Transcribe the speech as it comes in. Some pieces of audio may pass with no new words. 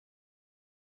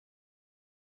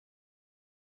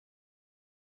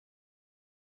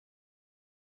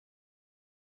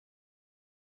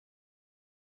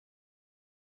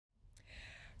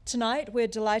Tonight, we're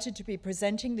delighted to be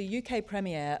presenting the UK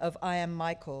premiere of I Am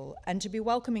Michael and to be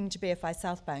welcoming to BFI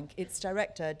Southbank its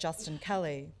director, Justin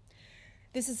Kelly.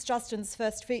 This is Justin's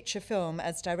first feature film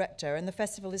as director, and the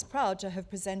festival is proud to have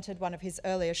presented one of his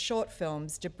earlier short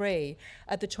films, Debris,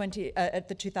 at the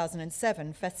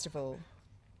 2007 festival.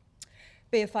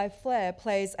 BFI Flare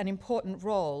plays an important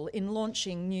role in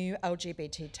launching new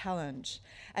LGBT talent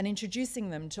and introducing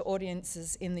them to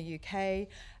audiences in the UK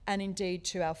and indeed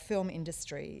to our film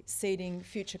industry, seeding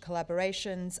future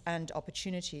collaborations and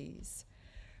opportunities.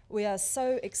 We are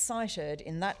so excited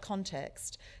in that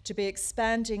context to be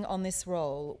expanding on this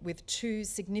role with two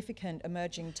significant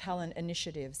emerging talent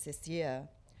initiatives this year.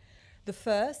 The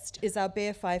first is our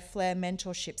BFI Flare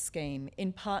mentorship scheme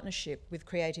in partnership with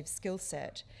Creative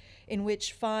Skillset, in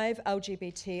which 5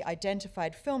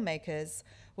 LGBT-identified filmmakers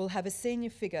will have a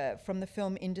senior figure from the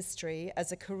film industry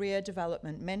as a career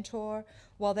development mentor,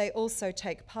 while they also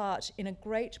take part in a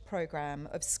great program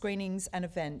of screenings and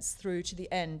events through to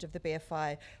the end of the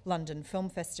BFI London Film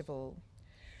Festival.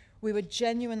 We were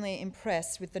genuinely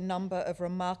impressed with the number of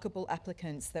remarkable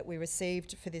applicants that we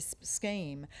received for this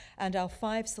scheme, and our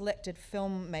 5 selected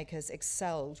filmmakers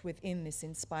excelled within this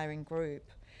inspiring group.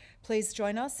 Please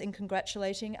join us in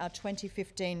congratulating our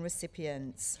 2015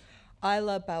 recipients: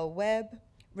 Isla Bell-Webb,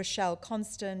 Rochelle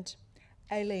Constant,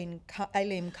 Aileen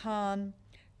Khan,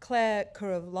 Claire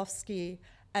Kurovlovsky,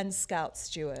 and Scout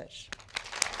Stewart.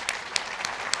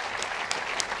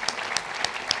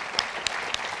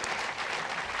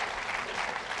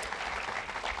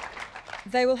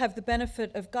 They will have the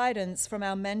benefit of guidance from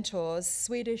our mentors,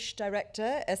 Swedish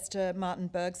director Esther Martin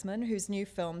Bergsman, whose new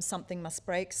film Something Must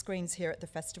Break screens here at the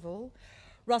festival,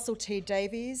 Russell T.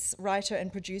 Davies, writer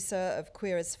and producer of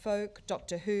Queer as Folk,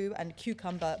 Doctor Who, and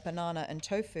Cucumber, Banana and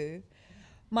Tofu,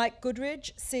 Mike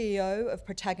Goodridge, CEO of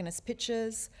Protagonist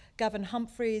Pictures, Gavin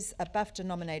Humphreys, a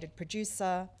BAFTA-nominated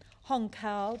producer, Hong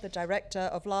Kao, the director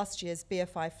of last year's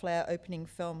BFI Flare opening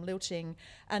film Lilting,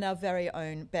 and our very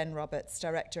own Ben Roberts,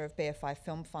 director of BFI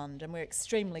Film Fund, and we're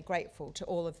extremely grateful to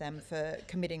all of them for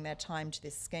committing their time to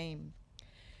this scheme.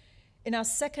 In our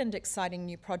second exciting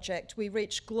new project, we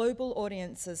reach global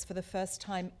audiences for the first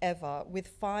time ever with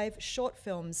 5 short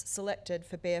films selected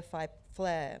for BFI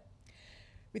Flare.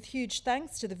 With huge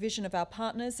thanks to the vision of our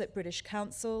partners at British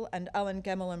Council and Alan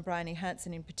Gemmell and Bryony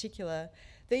Hansen in particular,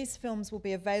 these films will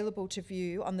be available to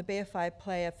view on the BFI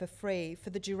Player for free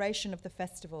for the duration of the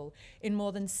festival in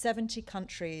more than 70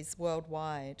 countries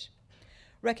worldwide.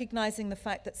 Recognising the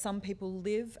fact that some people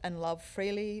live and love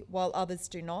freely while others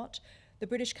do not, the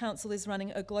British Council is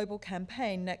running a global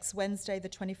campaign next Wednesday, the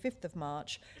 25th of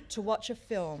March, to watch a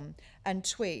film and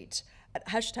tweet at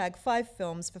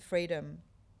 #5filmsforfreedom.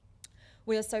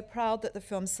 We are so proud that the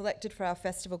films selected for our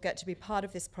festival get to be part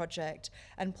of this project,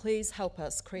 and please help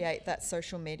us create that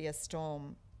social media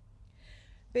storm.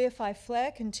 BFI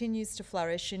Flare continues to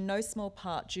flourish in no small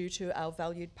part due to our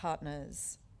valued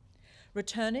partners.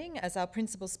 Returning as our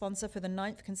principal sponsor for the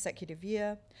 9th consecutive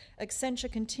year,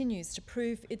 Accenture continues to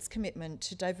prove its commitment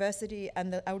to diversity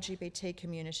and the LGBT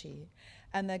community,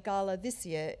 and their gala this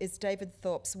year is David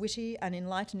Thorpe's witty and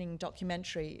enlightening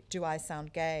documentary, Do I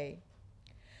Sound Gay?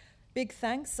 Big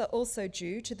thanks are also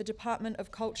due to the Department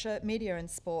of Culture, Media and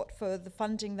Sport for the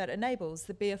funding that enables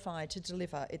the BFI to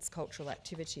deliver its cultural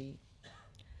activity.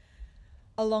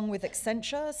 Along with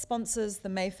Accenture, sponsors the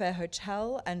Mayfair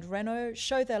Hotel and Renault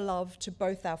show their love to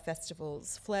both our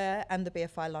festivals, Flare and the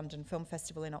BFI London Film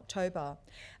Festival in October,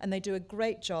 and they do a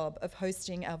great job of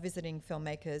hosting our visiting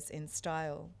filmmakers in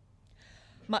style.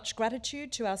 Much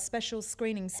gratitude to our special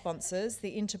screening sponsors,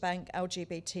 the Interbank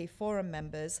LGBT Forum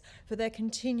members, for their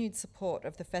continued support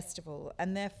of the festival,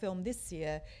 and their film this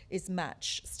year is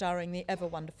Match, starring the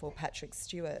ever-wonderful Patrick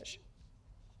Stewart.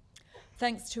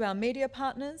 Thanks to our media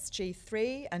partners,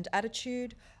 G3 and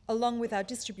Attitude, along with our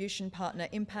distribution partner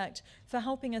Impact, for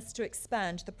helping us to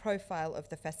expand the profile of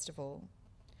the festival.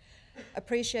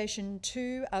 Appreciation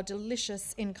to our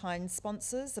delicious in-kind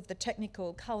sponsors of the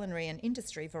technical, culinary and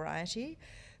industry variety,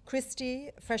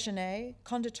 Christie, Freshenet,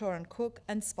 Conditor and Cook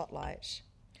and Spotlight.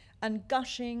 And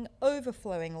gushing,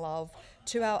 overflowing love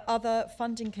to our other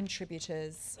funding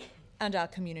contributors and our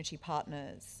community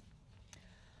partners.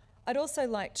 I'd also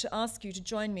like to ask you to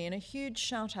join me in a huge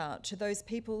shout out to those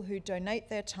people who donate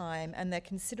their time and their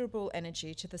considerable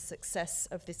energy to the success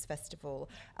of this festival,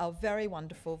 our very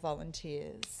wonderful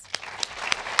volunteers.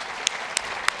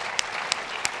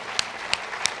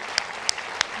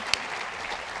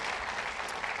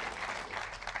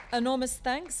 Enormous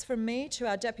thanks from me to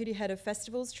our Deputy Head of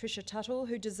Festivals, Tricia Tuttle,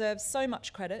 who deserves so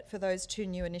much credit for those 2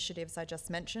 new initiatives I just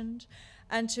mentioned,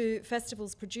 and to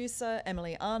Festivals producer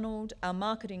Emily Arnold, our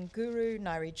marketing guru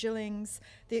Nairi Gillings,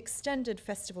 the extended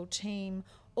festival team,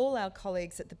 all our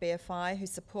colleagues at the BFI who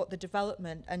support the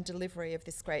development and delivery of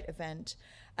this great event,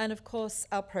 and of course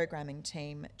our programming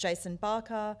team, Jason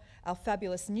Barker, our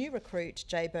fabulous new recruit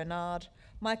Jay Bernard,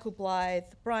 Michael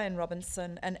Blythe, Brian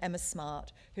Robinson and Emma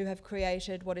Smart, who have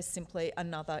created what is simply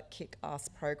another kick-ass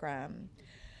program.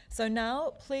 So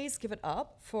now, please give it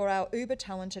up for our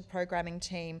uber-talented programming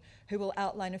team who will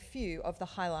outline a few of the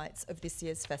highlights of this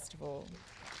year's festival.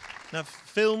 Now,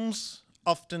 films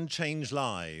often change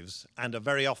lives and are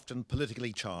very often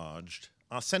politically charged.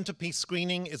 Our centrepiece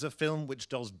screening is a film which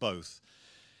does both.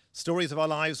 Stories of Our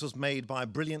Lives was made by a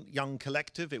brilliant young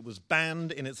collective. It was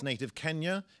banned in its native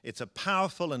Kenya. It's a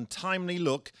powerful and timely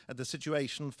look at the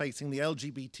situation facing the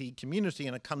LGBT community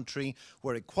in a country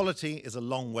where equality is a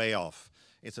long way off.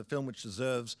 It's a film which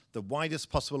deserves the widest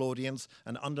possible audience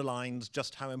and underlines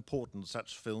just how important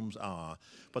such films are.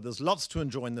 But there's lots to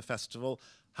enjoy in the festival.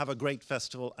 Have a great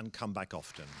festival and come back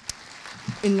often.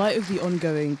 In light of the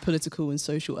ongoing political and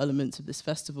social elements of this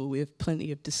festival, we have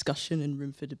plenty of discussion and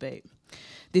room for debate.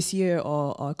 This year,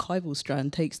 our archival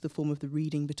strand takes the form of the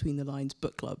Reading Between the Lines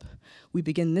book club. We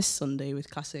begin this Sunday with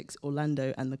classics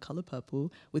Orlando and The Colour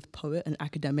Purple with poet and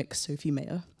academic Sophie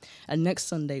Mayer. And next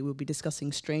Sunday, we'll be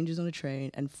discussing Strangers on a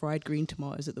Train and Fried Green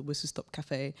Tomatoes at the Whistle Stop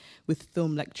Cafe with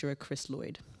film lecturer Chris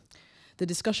Lloyd. The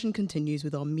discussion continues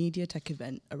with our media tech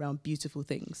event around Beautiful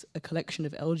Things, a collection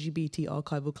of LGBT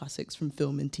archival classics from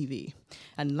film and TV.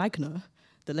 And Lagna,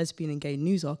 the Lesbian and Gay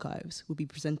News Archives, will be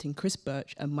presenting Chris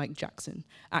Birch and Mike Jackson,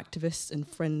 activists and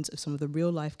friends of some of the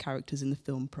real-life characters in the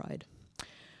film Pride.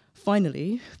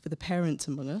 Finally, for the parents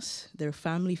among us, there are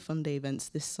family fun day events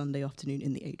this Sunday afternoon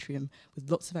in the atrium with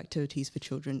lots of activities for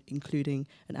children, including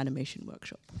an animation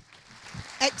workshop.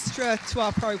 Extra to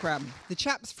our programme, the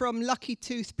chaps from Lucky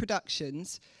Tooth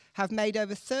Productions have made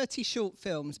over 30 short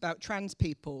films about trans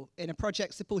people in a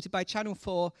project supported by Channel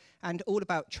 4 and All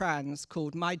About Trans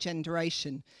called My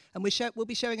Generation. And we'll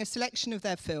be showing a selection of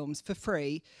their films for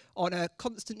free on a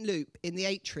constant loop in the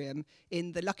atrium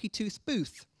in the Lucky Tooth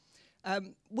booth.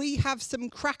 We have some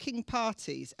cracking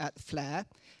parties at the Flare,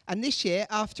 and this year,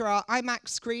 after our IMAX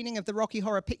screening of the Rocky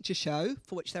Horror Picture Show,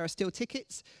 for which there are still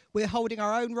tickets, we're holding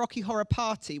our own Rocky Horror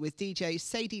party with DJs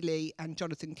Sadie Lee and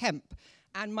Jonathan Kemp.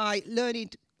 And my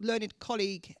learned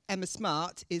colleague Emma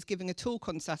Smart is giving a talk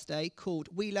on Saturday called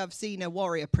We Love Xena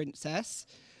Warrior Princess,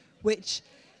 which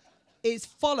is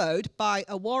followed by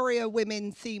a warrior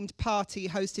women-themed party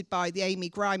hosted by the Amy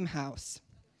Grime House.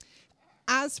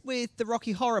 As with the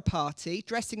Rocky Horror Party,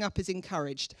 dressing up is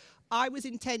encouraged. I was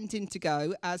intending to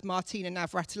go as Martina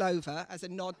Navratilova as a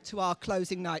nod to our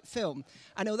closing night film.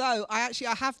 And although I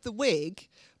have the wig,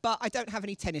 but I don't have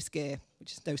any tennis gear,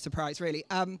 which is no surprise really.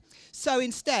 So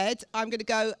instead, I'm going to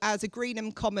go as a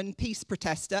Greenham Common peace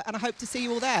protester, and I hope to see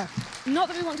you all there. Not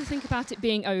that we want to think about it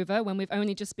being over when we've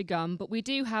only just begun, but we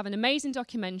do have an amazing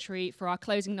documentary for our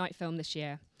closing night film this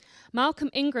year. Malcolm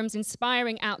Ingram's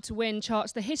inspiring Out to Win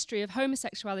charts the history of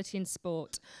homosexuality in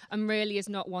sport and really is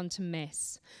not one to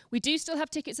miss. We do still have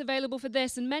tickets available for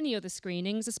this and many other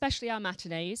screenings, especially our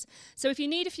matinees. So if you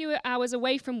need a few hours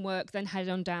away from work, then head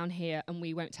on down here and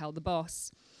we won't tell the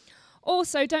boss.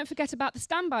 Also, don't forget about the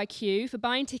standby queue for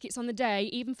buying tickets on the day,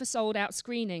 even for sold-out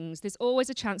screenings. There's always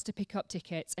a chance to pick up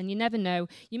tickets, and you never know,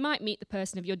 you might meet the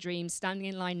person of your dreams standing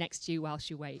in line next to you whilst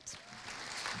you wait.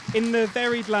 In the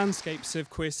varied landscapes of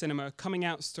queer cinema, coming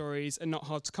out stories are not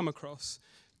hard to come across.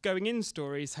 Going in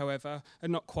stories, however, are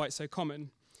not quite so common.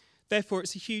 Therefore,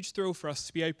 it's a huge thrill for us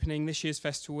to be opening this year's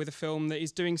festival with a film that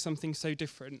is doing something so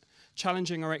different,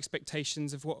 challenging our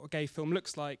expectations of what a gay film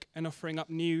looks like and offering up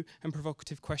new and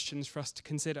provocative questions for us to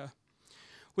consider.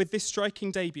 With this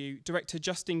striking debut, director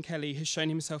Justin Kelly has shown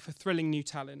himself a thrilling new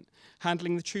talent,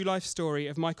 handling the true life story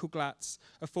of Michael Glatz,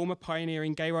 a former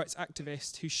pioneering gay rights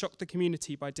activist who shocked the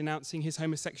community by denouncing his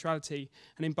homosexuality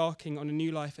and embarking on a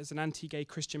new life as an anti-gay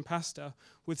Christian pastor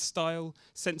with style,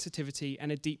 sensitivity,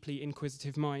 and a deeply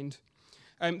inquisitive mind.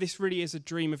 This really is a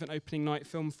dream of an opening night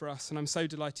film for us, and I'm so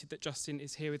delighted that Justin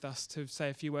is here with us to say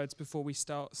a few words before we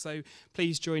start. So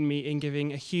please join me in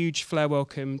giving a huge Flare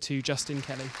welcome to Justin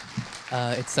Kelly.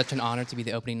 It's such an honor to be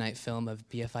the opening night film of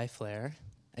BFI Flare.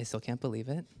 I still can't believe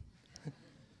it.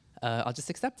 I'll just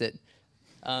accept it.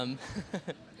 I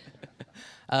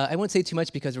won't say too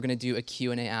much because we're going to do a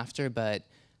Q&A after, but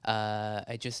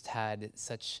I just had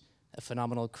such a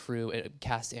phenomenal crew,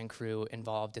 cast and crew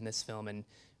involved in this film, and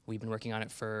We've been working on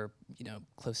it for,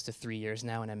 close to 3 years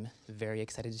now, and I'm very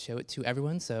excited to show it to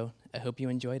everyone. So I hope you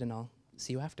enjoyed, and I'll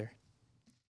see you after.